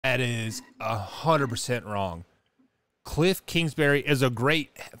That is 100% wrong. Cliff Kingsbury is a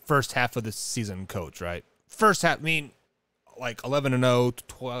great first half of the season coach, right? First half, I mean, like 11-0,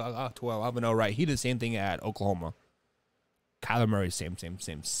 12-0, right? He did the same thing at Oklahoma. Kyler Murray, same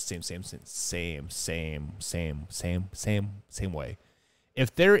way.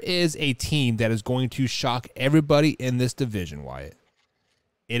 If there is a team that is going to shock everybody in this division, Wyatt,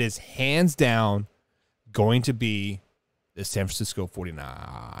 it is hands down going to be the San Francisco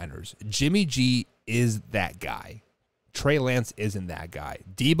 49ers. Jimmy G is that guy. Trey Lance isn't that guy.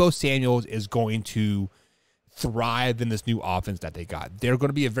 Deebo Samuels is going to thrive in this new offense that they got. They're going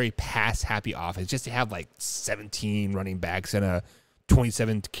to be a very pass-happy offense. Just to have like 17 running backs and a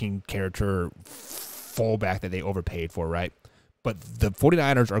 27 character fullback that they overpaid for, right? But the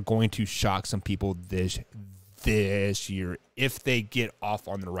 49ers are going to shock some people this year if they get off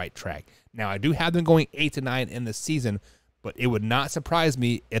on the right track. Now, I do have them going 8-9 in the season, but it would not surprise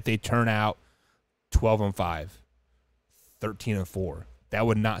me if they turn out 12-5. 13-4. That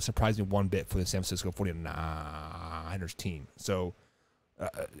would not surprise me one bit for the San Francisco 49ers team. So,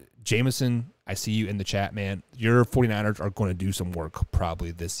 Jameson, I see you in the chat, man. Your 49ers are going to do some work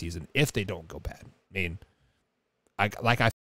probably this season if they don't go bad. I mean, I